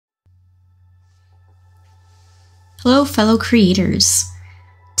Hello, fellow creators.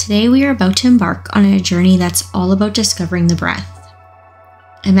 Today we are about to embark on a journey that's all about discovering the breath.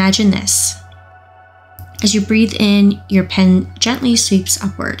 Imagine this. As you breathe in, your pen gently sweeps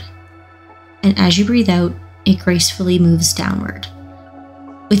upward, and as you breathe out, it gracefully moves downward.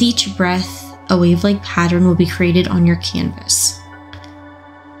 With each breath, a wave-like pattern will be created on your canvas.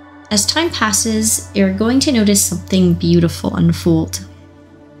 As time passes, you're going to notice something beautiful unfold.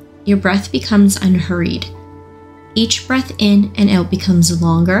 Your breath becomes unhurried. Each breath in and out becomes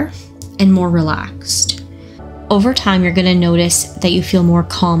longer and more relaxed. Over time, you're going to notice that you feel more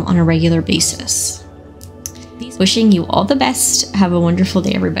calm on a regular basis. Wishing you all the best. Have a wonderful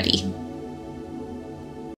day, everybody.